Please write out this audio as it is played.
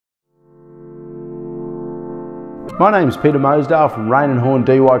My name is Peter Mosedale from Rain and Horn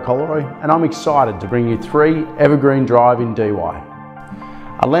DY Colliery, and I'm excited to bring you 3 Evergreen Drive in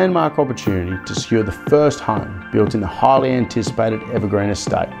DY. A landmark opportunity to secure the first home built in the highly anticipated Evergreen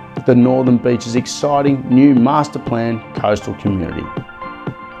estate, the Northern Beaches' exciting new master planned coastal community.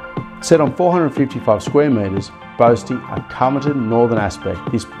 Set on 455 square metres, boasting a coveted northern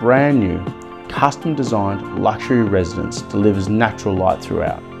aspect, this brand new, custom designed luxury residence delivers natural light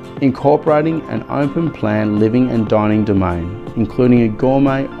throughout, incorporating an open plan living and dining domain, including a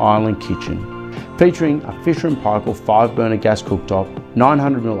gourmet island kitchen, featuring a Fisher & Paykel 5-burner gas cooktop,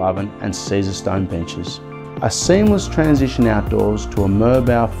 900mm oven and Caesar stone benches. A seamless transition outdoors to a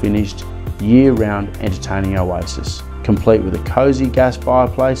Merbau finished year-round entertaining oasis, complete with a cosy gas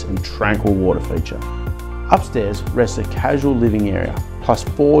fireplace and tranquil water feature. Upstairs rests a casual living area, plus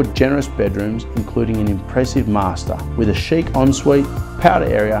 4 generous bedrooms, including an impressive master with a chic ensuite, powder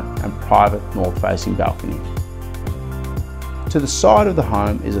area and private north-facing balcony. To the side of the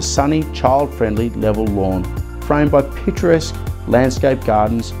home is a sunny, child-friendly level lawn, framed by picturesque landscape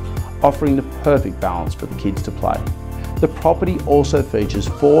gardens, offering the perfect balance for the kids to play. The property also features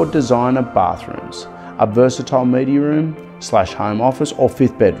 4 designer bathrooms, a versatile media room / home office or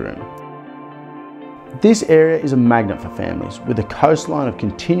 5th bedroom. This area is a magnet for families, with a coastline of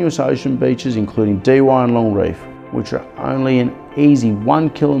continuous ocean beaches including DY and Long Reef, which are only an easy 1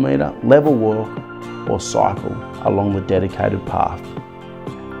 kilometre level walk or cycle along the dedicated path.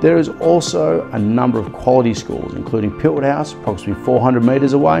 There is also a number of quality schools, including Piltwood House, approximately 400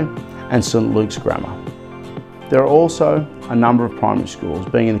 metres away, and St Luke's Grammar. There are also a number of primary schools,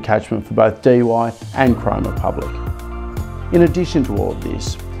 being in the catchment for both DY and Cromer Public. In addition to all of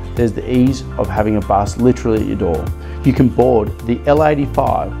this, there's the ease of having a bus literally at your door. You can board the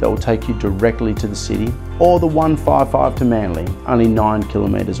L85 that will take you directly to the city, or the 155 to Manly, only 9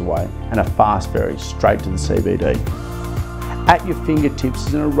 kilometres away, and a fast ferry straight to the CBD. At your fingertips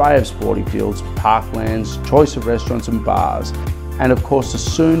is an array of sporting fields, parklands, choice of restaurants and bars, and of course the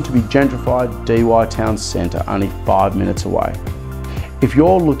soon to be gentrified DY Town Centre, only 5 minutes away. If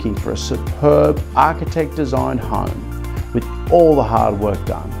you're looking for a superb architect designed home with all the hard work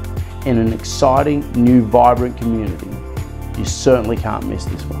done in an exciting new vibrant community, you certainly can't miss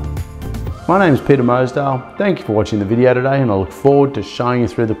this one. My name is Peter Mosedale. Thank you for watching the video today, and I look forward to showing you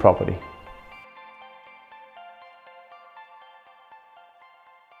through the property.